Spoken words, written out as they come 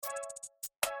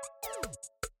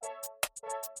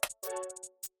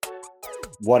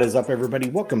What is up, everybody?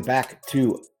 Welcome back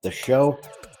to the show.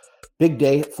 Big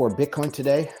day for Bitcoin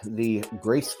today. The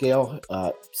Grayscale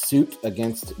suit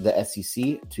against the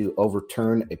SEC to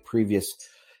overturn a previous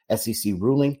SEC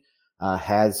ruling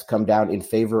has come down in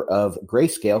favor of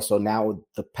Grayscale. So now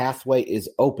the pathway is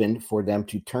open for them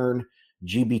to turn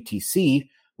GBTC,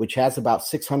 which has about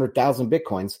 600,000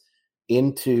 Bitcoins,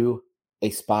 into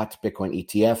a spot Bitcoin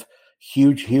ETF.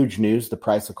 Huge news. The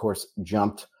price, of course,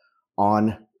 jumped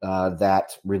on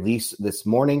that release this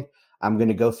morning. I'm going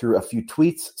to go through a few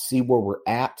tweets, see where we're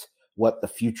at, what the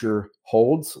future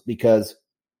holds, because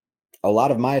a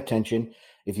lot of my attention,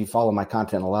 if you follow my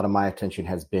content, a lot of my attention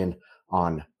has been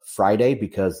on Friday,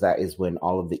 because that is when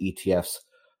all of the ETFs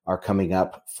are coming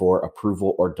up for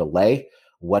approval or delay.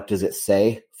 What does it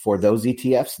say for those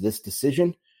ETFs, this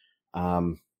decision?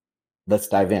 Let's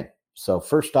dive in. So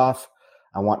first off,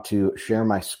 I want to share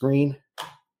my screen.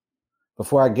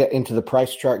 Before I get into the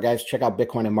price chart, guys, check out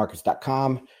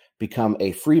bitcoinandmarkets.com. Become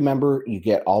a free member. You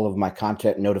get all of my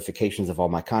content, notifications of all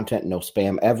my content, no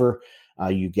spam ever.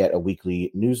 You get a weekly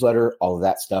newsletter, all of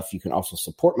that stuff. You can also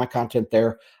support my content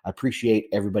there. I appreciate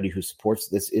everybody who supports.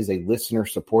 This is a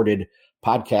listener-supported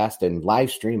podcast and live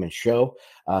stream and show,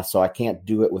 so I can't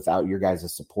do it without your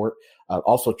guys' support.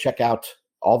 Also, check out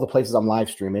all the places I'm live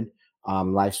streaming.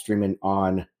 I'm live streaming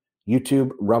on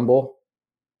YouTube, Rumble,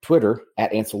 Twitter,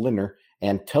 at Ansel Lindner,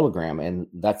 and Telegram. And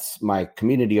that's my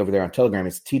community over there on Telegram.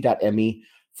 It's t.me/Bitcoin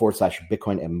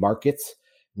and markets.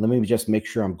 Let me just make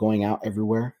sure I'm going out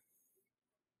everywhere.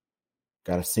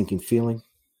 Got a sinking feeling.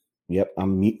 Yep,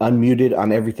 I'm unmuted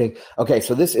on everything. Okay,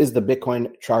 so this is the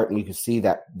Bitcoin chart, and you can see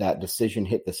that that decision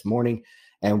hit this morning,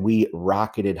 and we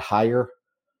rocketed higher.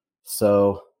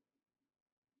 So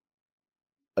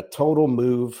a total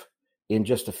move in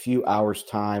just a few hours'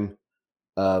 time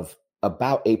of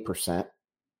about 8%.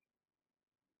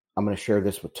 I'm going to share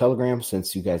this with Telegram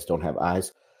since you guys don't have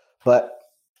eyes. But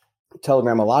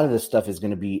Telegram, a lot of this stuff is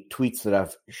going to be tweets that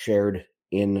I've shared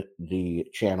in the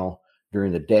channel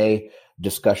during the day,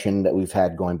 discussion that we've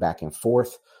had going back and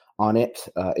forth on it.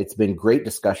 It's been great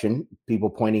discussion, people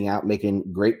pointing out,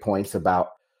 making great points about,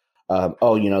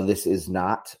 this is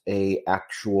not a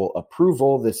actual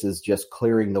approval. This is just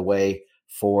clearing the way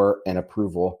for an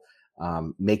approval,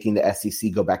 making the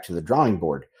SEC go back to the drawing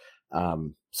board.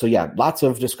 So yeah, lots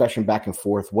of discussion back and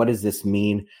forth. What does this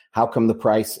mean? How come the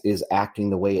price is acting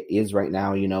the way it is right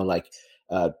now?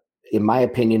 In my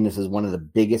opinion, this is one of the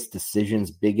biggest decisions,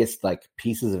 biggest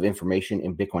pieces of information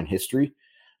in Bitcoin history.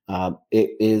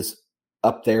 It is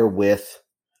up there with,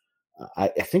 I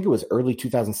think it was early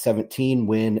 2017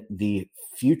 when the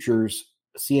futures,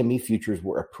 CME futures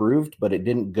were approved, but it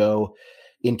didn't go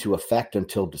into effect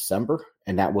until December.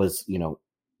 And that was,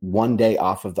 one day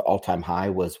off of the all-time high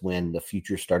was when the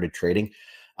futures started trading.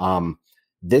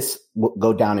 This will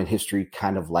go down in history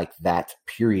kind of like that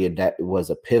period. That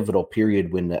was a pivotal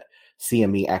period when the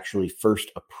CME actually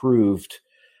first approved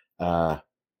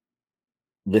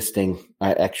listing.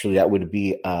 That would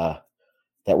be, that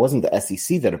wasn't the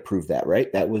SEC that approved that,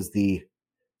 right? That was the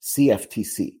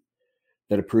CFTC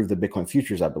that approved the Bitcoin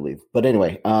futures, I believe. But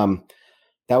anyway,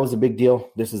 that was a big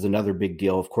deal. This is another big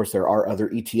deal. Of course, there are other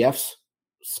ETFs,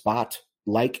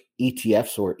 spot-like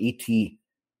ETFs or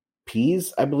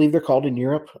ETPs, I believe they're called in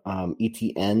Europe,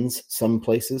 ETNs, some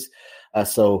places.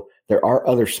 So there are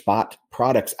other spot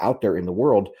products out there in the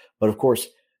world. But of course,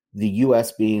 the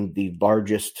U.S. being the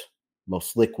largest,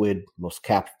 most liquid, most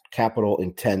capital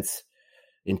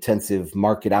intensive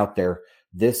market out there,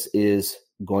 this is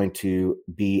going to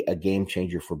be a game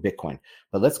changer for Bitcoin.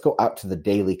 But let's go out to the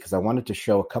daily, because I wanted to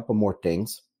show a couple more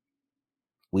things.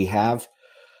 I have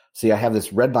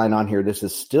this red line on here. This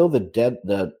is still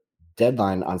the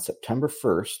deadline on September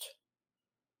 1st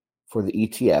for the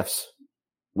ETFs,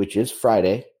 which is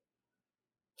Friday.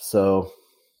 So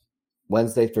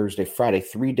Wednesday, Thursday, Friday,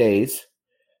 3 days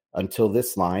until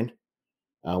this line.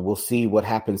 We'll see what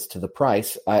happens to the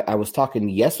price. I was talking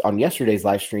on yesterday's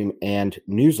live stream and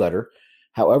newsletter.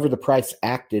 However, the price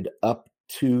acted up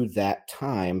to that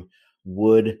time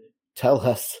would tell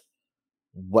us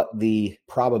what the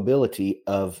probability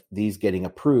of these getting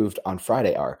approved on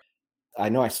Friday are. I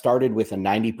know I started with a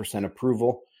 90%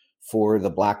 approval for the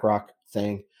BlackRock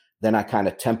thing. Then I kind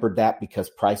of tempered that because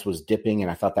price was dipping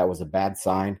and I thought that was a bad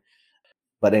sign.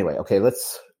 But anyway, okay,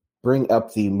 let's bring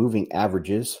up the moving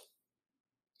averages.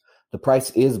 The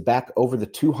price is back over the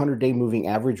 200-day moving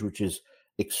average, which is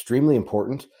extremely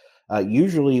important.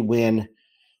 Usually when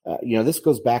this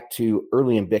goes back to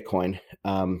early in Bitcoin.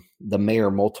 The Mayer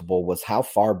multiple was how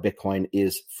far Bitcoin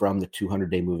is from the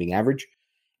 200-day moving average.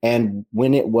 And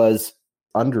when it was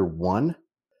under 1,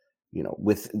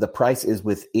 with the price is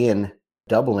within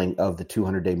doubling of the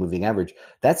 200-day moving average.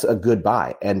 That's a good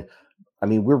buy. And I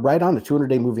mean, we're right on the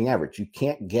 200-day moving average. You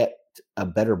can't get a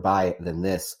better buy than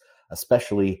this,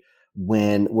 especially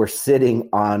when we're sitting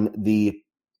on the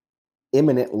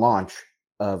imminent launch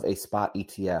of a spot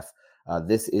ETF.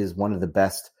 This is one of the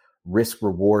best risk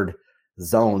reward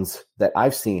zones that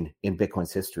I've seen in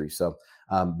Bitcoin's history. So,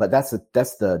 but that's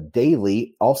the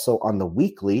daily. Also on the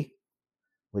weekly,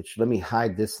 which let me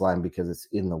hide this line because it's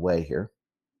in the way here.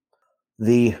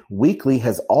 The weekly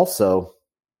has also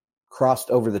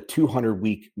crossed over the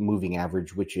 200-week moving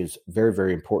average, which is very,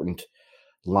 very important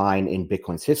line in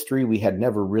Bitcoin's history. We had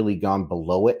never really gone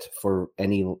below it for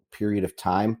any period of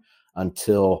time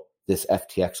until this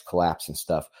FTX collapse and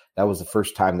stuff. That was the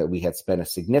first time that we had spent a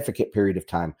significant period of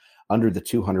time under the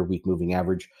 200-week moving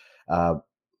average.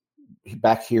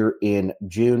 Back here in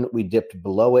June, we dipped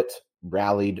below it,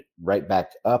 rallied right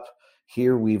back up.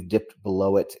 Here we've dipped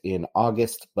below it in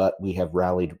August, but we have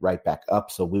rallied right back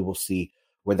up. So we will see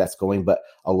where that's going. But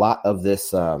a lot of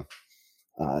this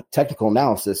technical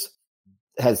analysis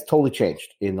has totally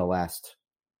changed in the last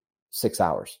 6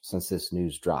 hours since this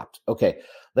news dropped. Okay,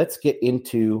 let's get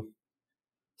into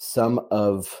some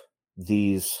of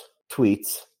these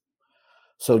tweets.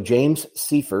 So James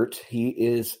Seifert, he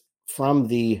is from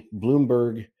the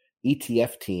Bloomberg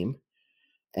ETF team,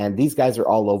 and these guys are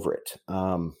all over it.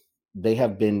 They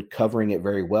have been covering it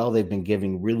very well. They've been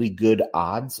giving really good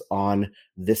odds on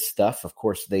this stuff. Of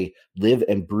course, they live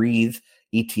and breathe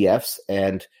ETFs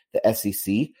and the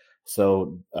SEC.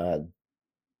 So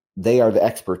they are the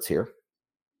experts here.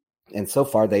 And so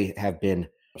far, they have been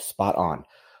spot on.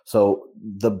 So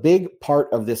the big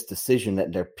part of this decision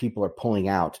that their people are pulling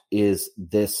out is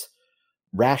this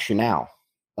rationale.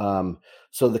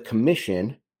 So the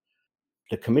commission's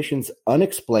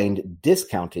unexplained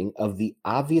discounting of the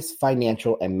obvious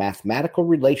financial and mathematical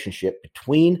relationship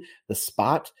between the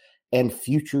spot and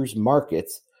futures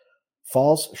markets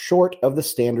falls short of the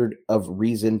standard of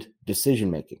reasoned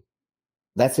decision-making.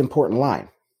 That's an important line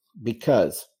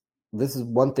because this is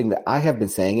one thing that I have been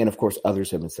saying, and of course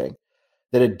others have been saying,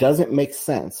 that it doesn't make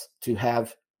sense to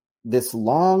have this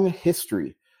long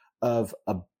history of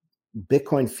a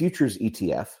Bitcoin futures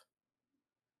ETF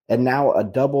and now a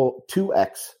double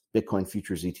 2x Bitcoin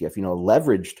futures ETF, a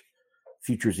leveraged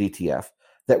futures ETF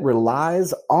that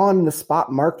relies on the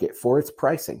spot market for its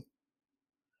pricing.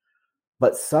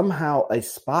 But somehow a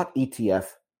spot ETF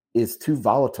is too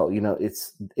volatile.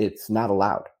 It's not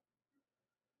allowed.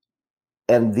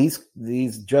 And it was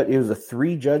a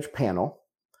 3-judge panel,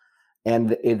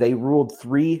 and they ruled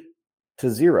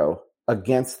 3-0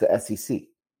 against the SEC.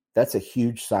 That's a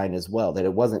huge sign as well, that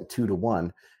it wasn't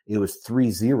 2-1. It was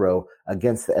 3-0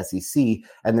 against the SEC.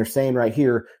 And they're saying right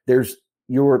here, there's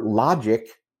your logic,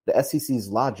 the SEC's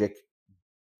logic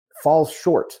falls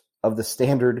short of the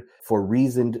standard for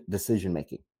reasoned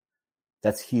decision-making.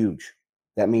 That's huge.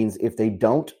 That means if they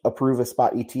don't approve a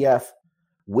spot ETF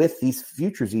with these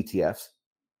futures ETFs,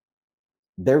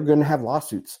 they're going to have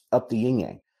lawsuits up the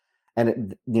yin-yang.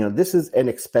 And, this is an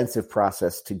expensive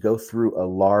process to go through a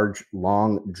large,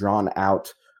 long,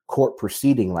 drawn-out court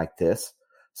proceeding like this.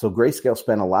 So Grayscale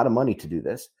spent a lot of money to do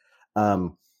this.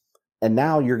 And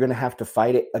now you're going to have to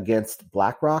fight it against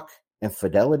BlackRock and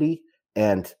Fidelity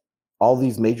and all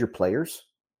these major players.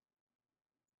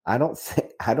 I don't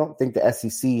think the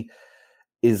SEC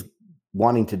is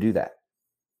wanting to do that.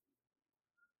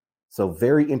 So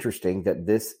very interesting that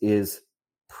this is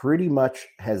pretty much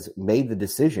has made the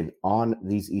decision on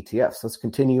these ETFs. Let's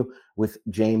continue with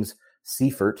James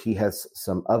Seifert. He has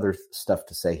some other stuff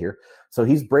to say here. So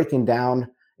he's breaking down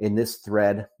in this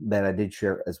thread that I did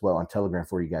share as well on Telegram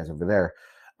for you guys over there.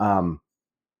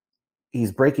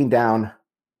 He's breaking down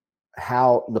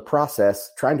how the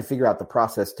process, trying to figure out the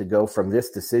process to go from this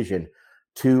decision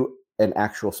to an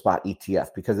actual spot ETF,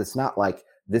 because it's not like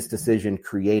this decision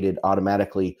created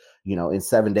automatically, in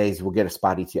 7 days we'll get a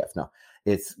spot ETF. No,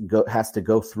 has to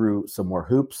go through some more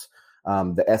hoops.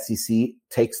 The SEC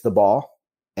takes the ball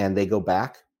and they go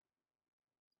back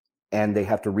and they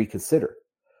have to reconsider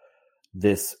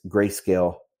this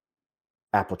Grayscale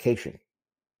application.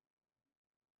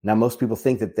 Now, most people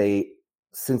think that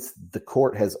since the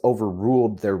court has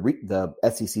overruled the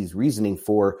SEC's reasoning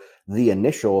for the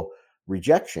initial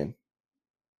rejection,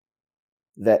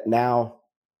 that now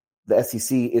the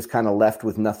SEC is kind of left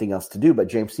with nothing else to do. But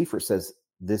James Seifert says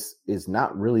this is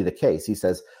not really the case. He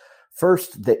says,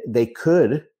 first, that they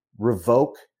could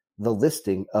revoke the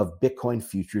listing of Bitcoin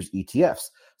futures ETFs.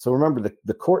 So remember,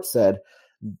 the court said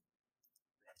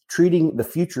treating the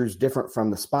futures different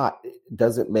from the spot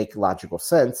doesn't make logical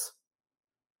sense.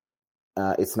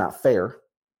 It's not fair.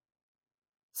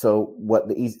 So what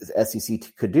the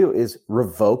SEC could do is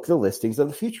revoke the listings of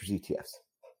the futures ETFs.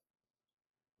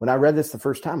 When I read this the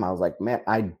first time, I was like, man,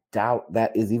 I doubt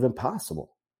that is even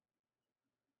possible.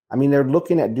 I mean, they're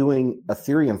looking at doing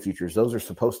Ethereum futures. Those are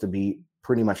supposed to be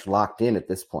pretty much locked in at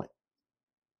this point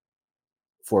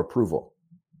for approval.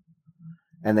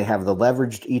 And they have the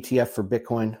leveraged ETF for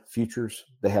Bitcoin futures.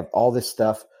 They have all this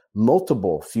stuff,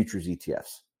 multiple futures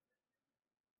ETFs.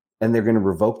 And they're going to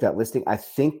revoke that listing. I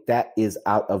think that is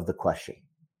out of the question.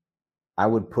 I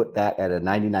would put that at a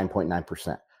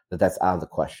 99.9% that that's out of the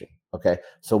question. Okay.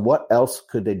 So what else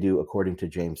could they do according to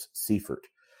James Seifert?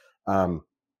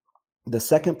 The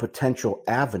second potential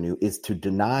avenue is to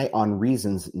deny on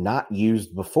reasons not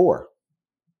used before,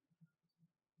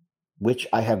 which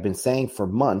I have been saying for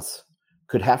months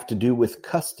could have to do with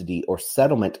custody or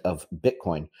settlement of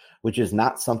Bitcoin, which is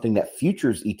not something that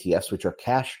futures ETFs, which are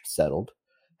cash settled,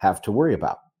 have to worry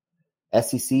about.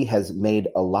 SEC has made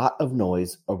a lot of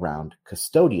noise around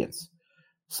custodians.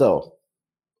 So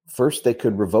first, they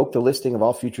could revoke the listing of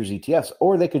all futures ETFs,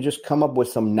 or they could just come up with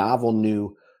some novel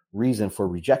new reason for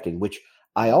rejecting, which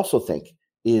I also think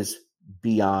is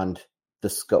beyond the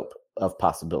scope of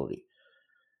possibility,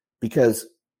 because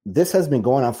this has been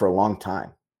going on for a long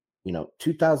time.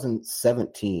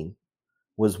 2017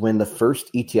 was when the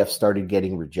first ETF started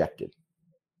getting rejected.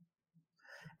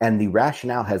 And the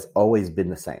rationale has always been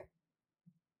the same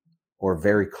or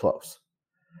very close.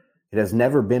 It has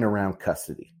never been around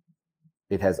custody.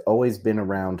 It has always been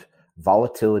around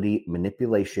volatility,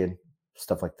 manipulation,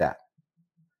 stuff like that.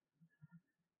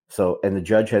 So, and the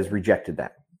judge has rejected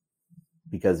that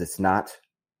because it's not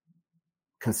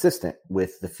consistent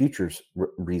with the futures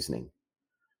reasoning.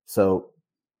 So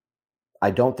I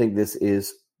don't think this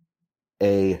is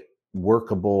a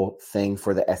workable thing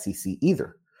for the SEC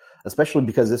either, especially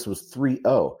because this was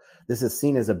 3-0. This is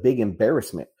seen as a big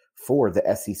embarrassment for the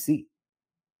SEC.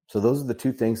 So those are the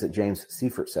two things that James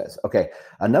Seifert says. Okay,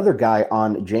 another guy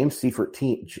on James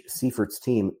Seifert's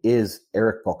team is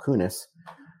Eric Balkunis.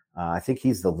 I think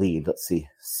he's the lead. Let's see,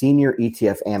 senior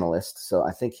ETF analyst. So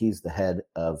I think he's the head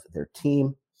of their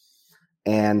team.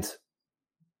 And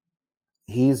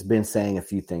he's been saying a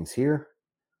few things here.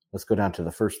 Let's go down to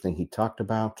the first thing he talked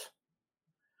about.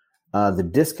 The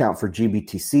discount for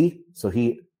GBTC. So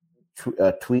he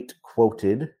tweet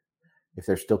quoted, if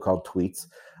they're still called tweets,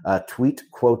 tweet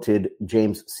quoted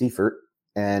James Seifert.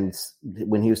 And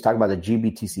when he was talking about the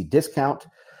GBTC discount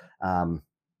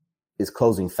is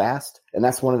closing fast. And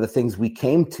that's one of the things we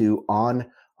came to on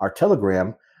our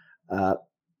Telegram,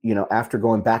 after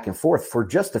going back and forth for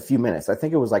just a few minutes. I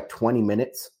think it was like 20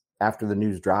 minutes after the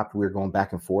news dropped. We were going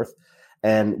back and forth.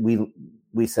 And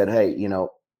we said, hey,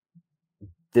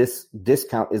 this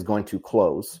discount is going to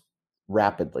close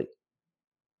rapidly.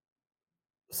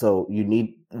 So you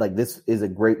need, this is a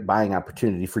great buying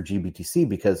opportunity for GBTC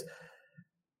because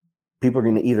people are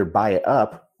going to either buy it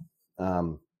up.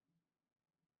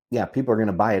 People are going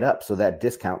to buy it up so that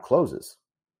discount closes.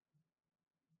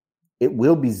 It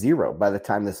will be zero by the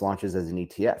time this launches as an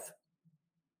ETF.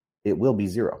 It will be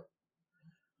zero.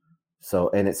 So,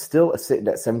 and it's still sitting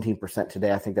at 17%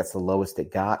 today. I think that's the lowest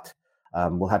it got.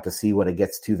 We'll have to see what it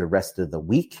gets to the rest of the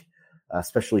week,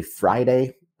 especially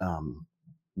Friday,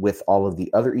 with all of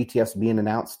the other ETFs being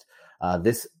announced.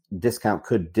 This discount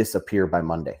could disappear by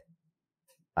Monday.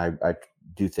 I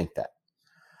do think that.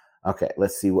 Okay,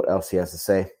 let's see what else he has to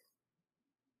say.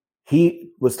 He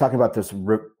was talking about this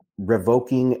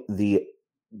revoking the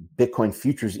Bitcoin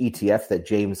futures ETF that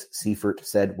James Seifert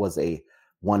said was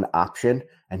one option.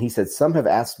 And he said, some have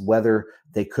asked whether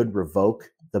they could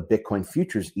revoke the Bitcoin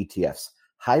futures ETFs.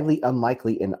 Highly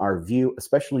unlikely in our view,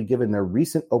 especially given their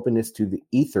recent openness to the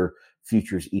Ether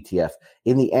futures ETF.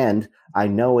 In the end, I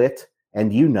know it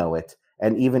and you know it,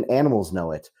 and even animals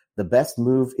know it. The best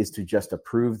move is to just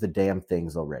approve the damn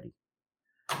things already.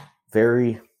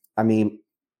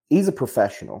 He's a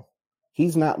professional.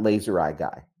 He's not laser eye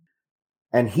guy.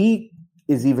 And he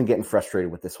is even getting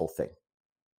frustrated with this whole thing.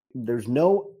 There's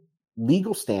no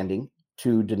legal standing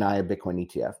to deny a Bitcoin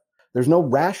ETF. There's no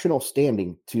rational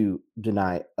standing to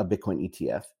deny a Bitcoin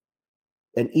ETF.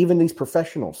 And even these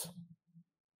professionals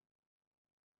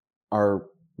are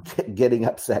getting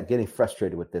upset, getting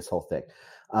frustrated with this whole thing.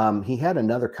 He had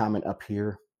another comment up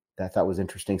here that I thought was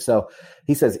interesting. So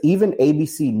he says, even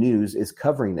ABC News is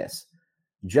covering this.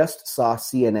 Just saw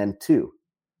CNN too.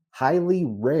 Highly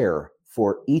rare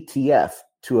for ETF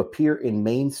to appear in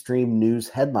mainstream news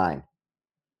headline.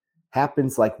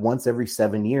 Happens like once every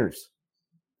 7 years.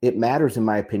 It matters, in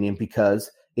my opinion, because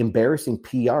embarrassing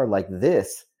PR like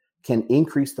this can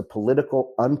increase the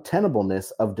political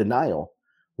untenableness of denial,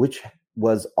 which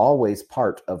was always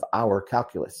part of our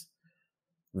calculus.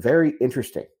 Very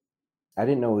interesting. I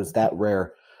didn't know it was that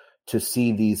rare to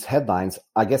see these headlines.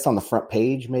 I guess on the front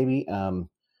page, maybe.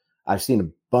 I've seen a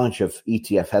bunch of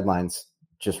ETF headlines,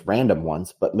 just random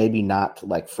ones, but maybe not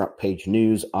like front page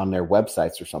news on their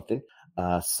websites or something.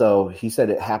 So he said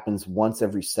it happens once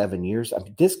every 7 years. I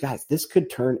mean, this could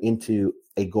turn into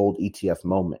a gold ETF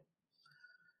moment.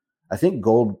 I think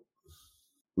gold,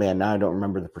 man, now I don't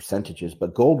remember the percentages,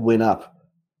 but gold went up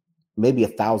maybe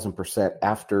 1,000%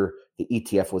 after the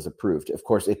ETF was approved. Of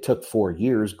course, it took 4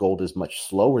 years. Gold is much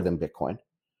slower than Bitcoin.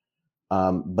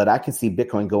 But I can see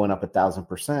Bitcoin going up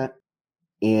 1,000%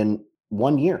 in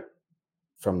 1 year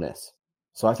from this.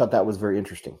 So I thought that was very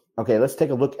interesting. Okay, let's take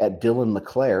a look at Dylan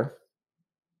LeClaire.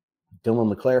 Dylan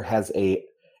LeClaire has a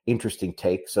interesting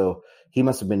take. So he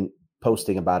must have been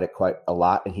posting about it quite a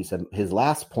lot. And he said his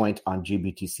last point on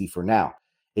GBTC for now,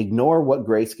 ignore what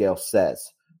Grayscale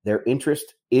says. Their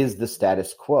interest is the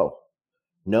status quo.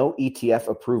 No ETF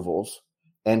approvals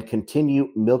and continue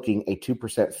milking a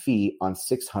 2% fee on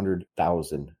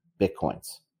 600,000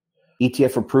 Bitcoins.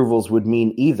 ETF approvals would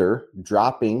mean either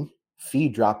fee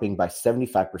dropping by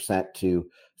 75% to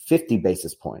 50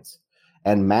 basis points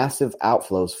and massive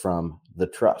outflows from the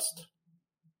trust.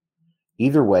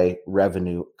 Either way,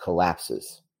 revenue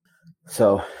collapses.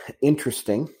 So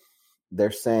interesting.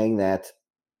 They're saying that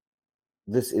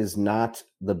this is not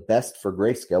the best for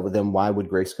Grayscale, but then why would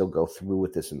Grayscale go through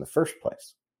with this in the first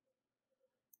place?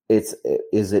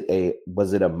 Was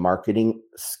it a marketing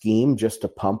scheme just to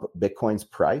pump Bitcoin's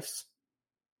price?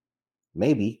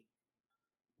 Maybe.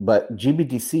 But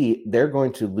GBTC, they're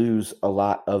going to lose a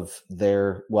lot of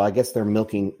their, well, I guess they have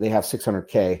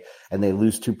 600K and they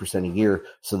lose 2% a year.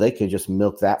 So they can just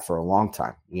milk that for a long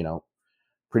time,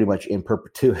 pretty much in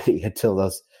perpetuity until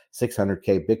those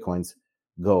 600K Bitcoins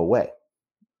go away.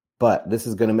 But this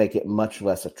is going to make it much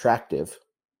less attractive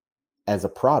as a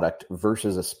product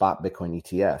versus a spot Bitcoin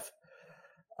ETF,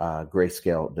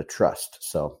 Grayscale, the trust.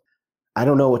 So I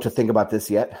don't know what to think about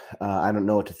this yet. I don't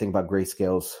know what to think about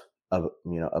Grayscale's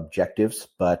objectives,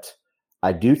 but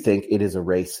I do think it is a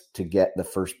race to get the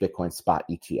first Bitcoin spot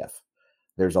ETF.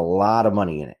 There's a lot of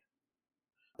money in it.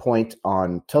 Point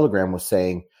on Telegram was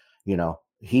saying,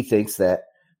 he thinks that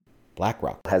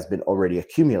BlackRock has been already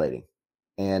accumulating.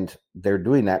 And they're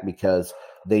doing that because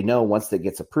they know once that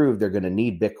gets approved, they're going to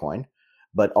need Bitcoin,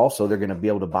 but also they're going to be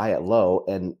able to buy it low.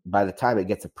 And by the time it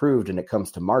gets approved and it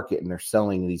comes to market and they're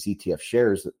selling these ETF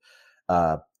shares,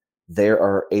 they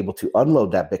are able to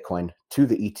unload that Bitcoin to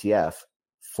the ETF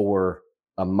for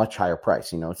a much higher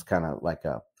price. It's kind of like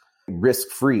a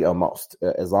risk-free almost,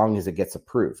 as long as it gets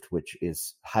approved, which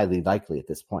is highly likely at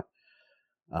this point.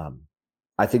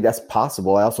 I think that's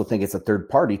possible. I also think it's a third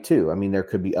party too. I mean, there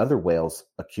could be other whales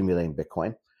accumulating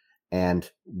Bitcoin and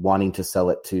wanting to sell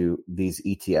it to these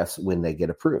ETFs when they get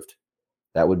approved.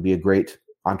 That would be a great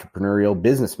entrepreneurial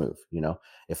business move.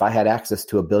 If I had access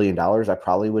to $1 billion, I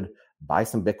probably would buy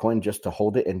some Bitcoin just to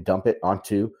hold it and dump it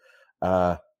onto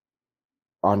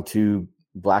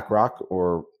BlackRock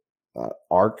or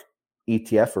ARK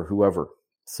ETF or whoever.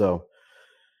 So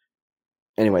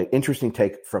anyway, interesting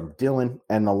take from Dylan.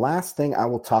 And the last thing I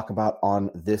will talk about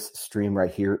on this stream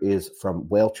right here is from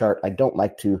Whale Chart. I don't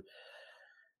like to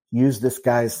use this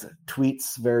guy's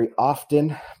tweets very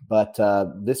often, but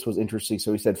this was interesting.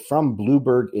 So he said, from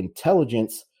Bloomberg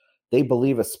Intelligence, they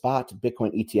believe a spot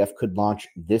Bitcoin ETF could launch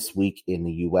this week in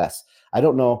the U.S. I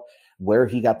don't know where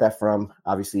he got that from.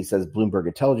 Obviously, he says Bloomberg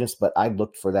Intelligence, but I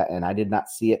looked for that and I did not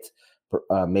see it.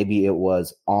 Maybe it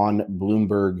was on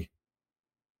Bloomberg,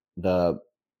 the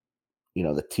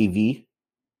TV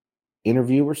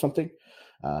interview or something.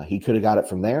 He could have got it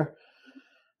from there.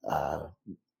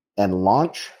 And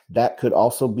launch, that could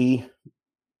also be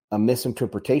a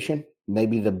misinterpretation.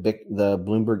 Maybe the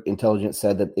Bloomberg Intelligence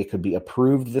said that it could be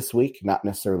approved this week, not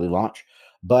necessarily launch.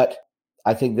 But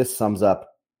I think this sums up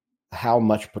how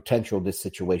much potential this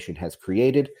situation has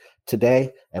created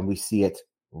today, and we see it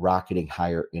rocketing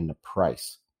higher in the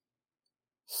price.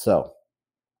 So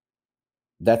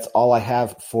that's all I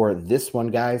have for this one,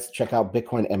 guys. Check out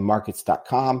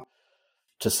bitcoinandmarkets.com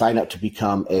to sign up to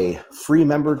become a free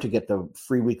member to get the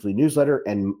free weekly newsletter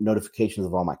and notifications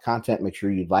of all my content. Make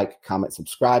sure you like, comment,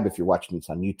 subscribe if you're watching this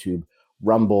on YouTube,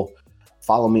 Rumble.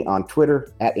 Follow me on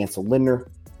Twitter at Ansel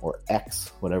Lindner or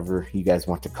X, whatever you guys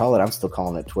want to call it. I'm still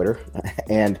calling it Twitter.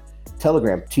 And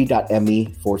Telegram,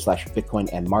 t.me/Bitcoin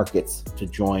and markets to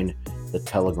join the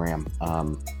Telegram.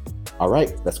 All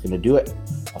right, that's going to do it.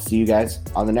 I'll see you guys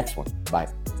on the next one. Bye.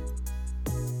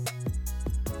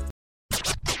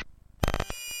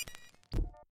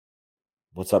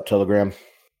 What's up, Telegram?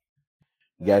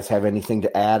 You guys have anything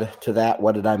to add to that?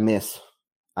 What did I miss?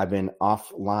 I've been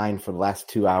offline for the last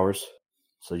 2 hours.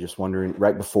 So just wondering,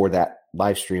 right before that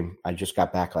live stream, I just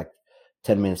got back like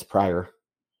 10 minutes prior.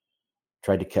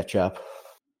 Tried to catch up.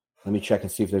 Let me check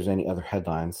and see if there's any other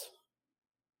headlines.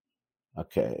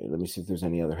 Okay, let me see if there's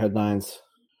any other headlines.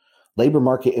 Labor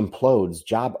market implodes.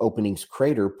 Job openings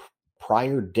crater.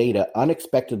 Prior data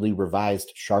unexpectedly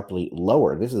revised sharply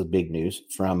lower. This is big news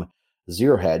from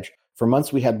Zero Hedge. For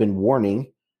months, we have been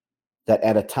warning that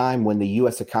at a time when the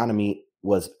U.S. economy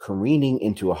was careening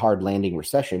into a hard landing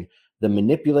recession, the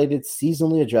manipulated,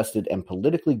 seasonally adjusted, and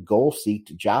politically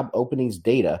goal-seeked job openings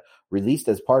data released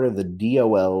as part of the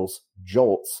DOL's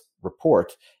JOLTS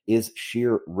report is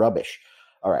sheer rubbish.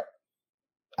 All right.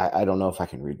 I don't know if I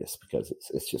can read this because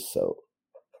it's just so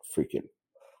freaking.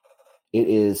 It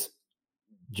is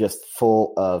just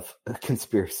full of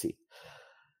conspiracy.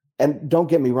 And don't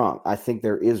get me wrong. I think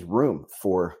there is room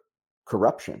for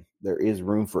corruption. There is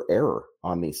room for error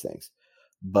on these things.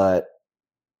 But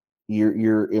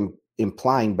you're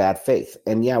implying bad faith.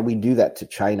 And yeah, we do that to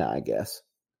China, I guess.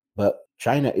 But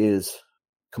China is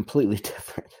completely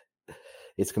different.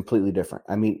 It's completely different.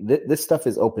 I mean, this stuff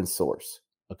is open source.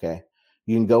 Okay.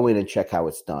 You can go in and check how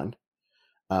it's done.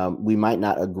 We might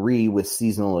not agree with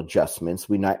seasonal adjustments.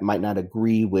 We might not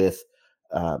agree with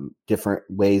different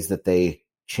ways that they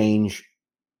change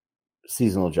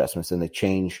seasonal adjustments and they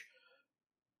change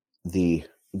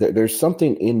there's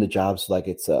something in the jobs like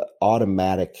it's a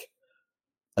automatic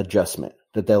adjustment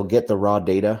that they'll get the raw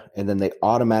data and then they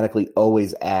automatically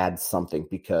always add something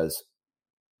because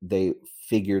they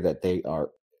figure that they are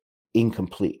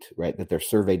incomplete, right? That their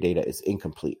survey data is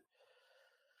incomplete.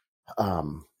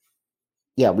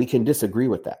 Yeah, we can disagree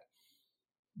with that.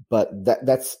 But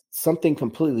that's something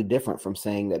completely different from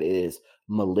saying that it is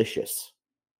malicious.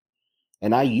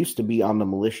 And I used to be on the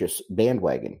malicious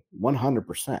bandwagon,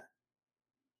 100%.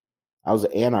 I was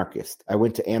an anarchist. I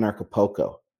went to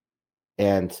Anarchapulco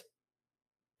and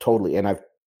totally, and I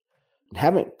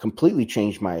haven't completely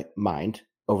changed my mind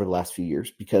over the last few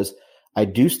years because I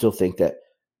do still think that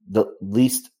the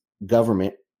least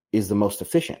government is the most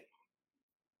efficient.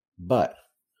 But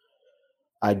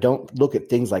I don't look at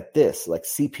things like this, like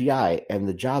CPI and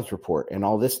the jobs report and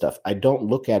all this stuff. I don't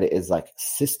look at it as like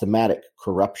systematic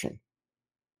corruption.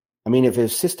 I mean, if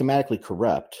it's systematically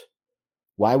corrupt,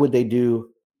 why would they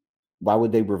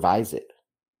revise it?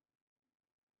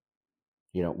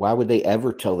 You know, why would they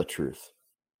ever tell the truth?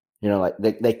 You know, like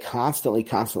they constantly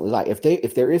lie.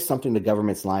 If there is something the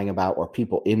government's lying about or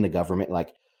people in the government,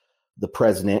 like the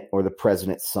president or the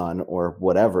president's son or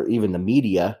whatever, even the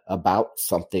media about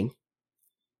something,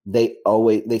 they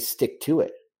stick to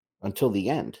it until the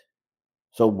end.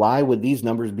 So why would these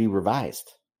numbers be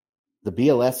revised? The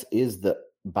BLS is the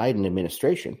Biden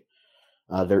administration.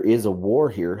 There is a war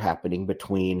here happening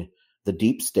between the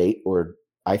deep state, or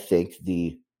I think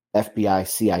the FBI,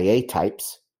 CIA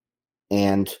types,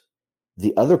 and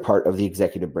the other part of the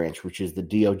executive branch, which is the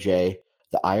DOJ,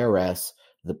 the IRS,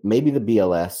 maybe the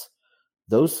BLS.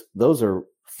 Those are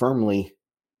firmly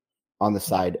on the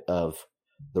side of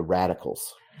the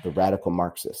radicals, the radical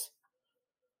Marxists.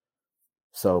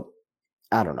 So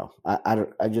I don't know.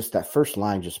 I just, that first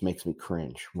line just makes me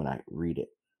cringe when I read it.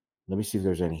 Let me see if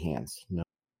there's any hands. No.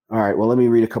 All right. Well, let me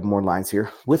read a couple more lines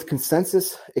here. With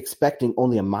consensus expecting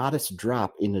only a modest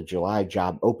drop in the July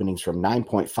job openings from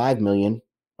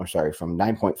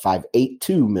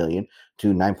 9.582 million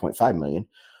to 9.5 million.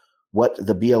 What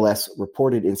the BLS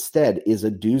reported instead is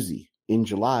a doozy. In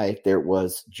July, there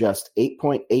was just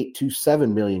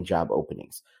 8.827 million job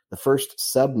openings, the first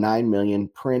sub 9 million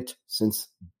print since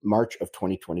March of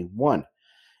 2021.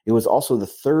 It was also the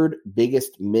third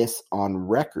biggest miss on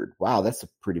record. Wow, that's a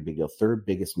pretty big deal. Third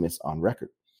biggest miss on record.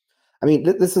 I mean,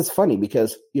 this is funny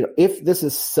because, you know, if this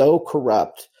is so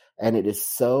corrupt and it is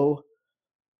so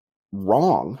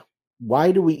wrong,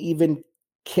 why do we even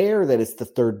care that it's the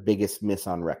third biggest miss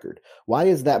on record? Why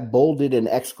is that bolded an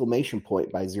exclamation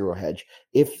point by Zero Hedge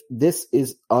if this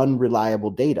is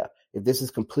unreliable data, if this is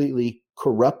completely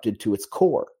corrupted to its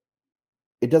core?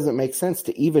 It doesn't make sense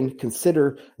to even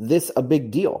consider this a big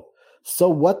deal. So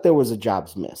what, there was a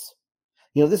jobs miss?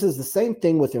 You know, this is the same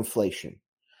thing with inflation.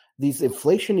 These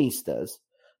inflationistas,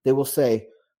 they will say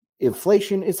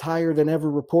inflation is higher than ever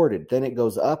reported. Then it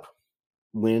goes up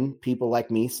when people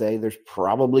like me say there's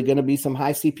probably going to be some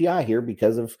high CPI here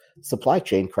because of supply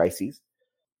chain crises.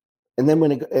 And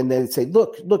then and they say,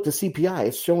 look, the CPI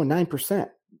is showing 9%.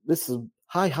 This is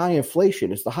high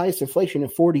inflation. It's the highest inflation in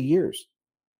 40 years.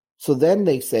 So then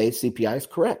they say CPI is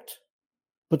correct.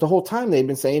 But the whole time they've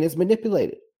been saying it's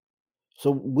manipulated.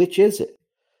 So which is it?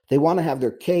 They want to have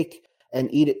their cake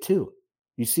and eat it too.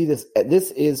 You see this. This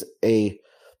is a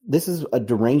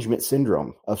derangement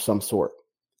syndrome of some sort.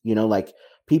 Like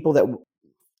people that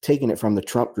taking it from the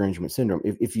Trump derangement syndrome.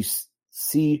 If you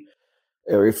see,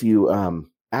 or if you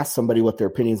ask somebody what their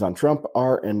opinions on Trump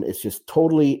are, and it's just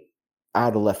totally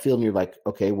out of left field, and you're like,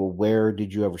 okay, well, where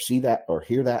did you ever see that or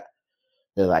hear that?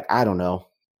 They're like, I don't know.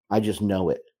 I just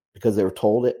know it because they were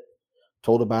told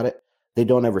about it. They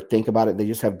don't ever think about it. They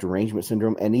just have derangement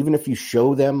syndrome. And even if you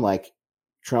show them like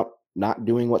Trump not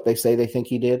doing what they say they think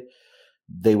he did,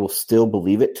 they will still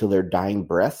believe it till their dying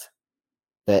breath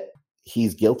that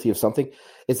he's guilty of something.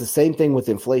 It's the same thing with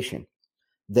inflation.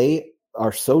 They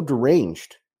are so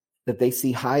deranged that they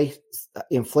see high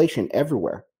inflation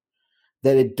everywhere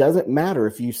that it doesn't matter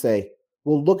if you say,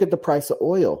 well, look at the price of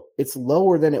oil. It's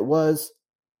lower than it was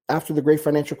after the great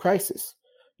financial crisis.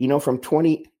 From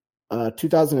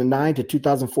 2009 to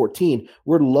 2014,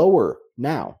 we're lower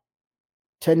now,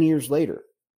 10 years later.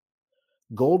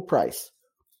 Gold price,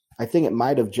 I think it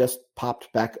might have just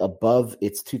popped back above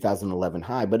its 2011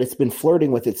 high, but it's been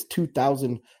flirting with its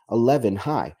 2011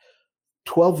 high,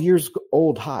 12 years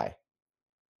old high.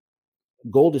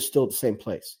 Gold is still at the same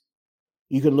place.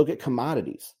 You can look at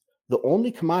commodities. The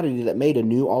only commodity that made a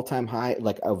new all-time high,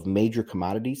 like of major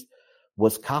commodities,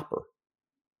 was copper.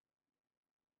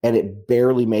 And it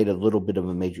barely made a little bit of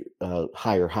a major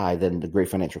higher high than the great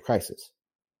financial crisis.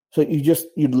 So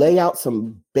you lay out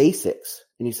some basics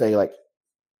and you say like,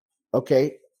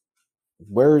 okay,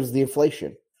 where is the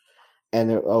inflation?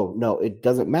 And oh no, it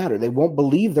doesn't matter. They won't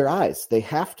believe their eyes. They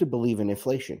have to believe in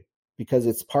inflation because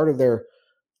it's part of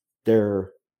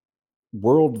their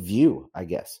worldview, I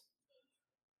guess.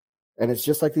 And it's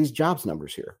just like these jobs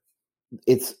numbers here.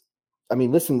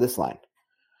 Listen to this line.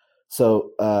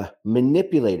 So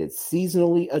manipulated,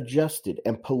 seasonally adjusted,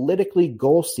 and politically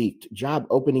goal-seeked job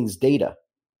openings data.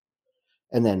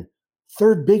 And then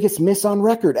third biggest miss on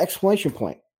record, exclamation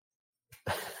point.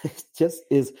 It just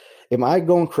is, am I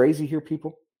going crazy here,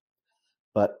 people?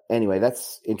 But anyway,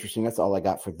 that's interesting. That's all I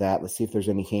got for that. Let's see if there's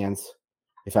any hands.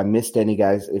 If I missed any,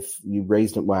 guys, if you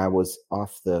raised them while I was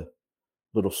off the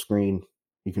little screen,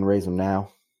 you can raise them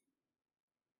now.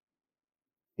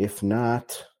 If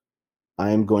not, I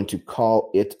am going to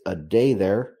call it a day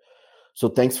there. So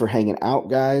thanks for hanging out,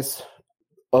 guys.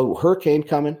 Oh, hurricane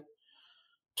coming.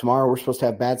 Tomorrow we're supposed to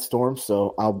have bad storms,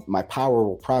 so my power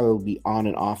will probably be on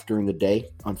and off during the day,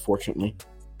 unfortunately.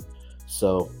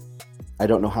 So I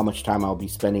don't know how much time I'll be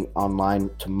spending online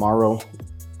tomorrow.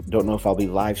 Don't know if I'll be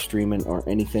live streaming or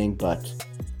anything, but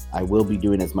I will be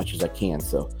doing as much as I can.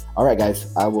 So, all right,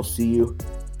 guys, I will see you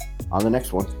on the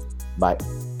next one. Bye.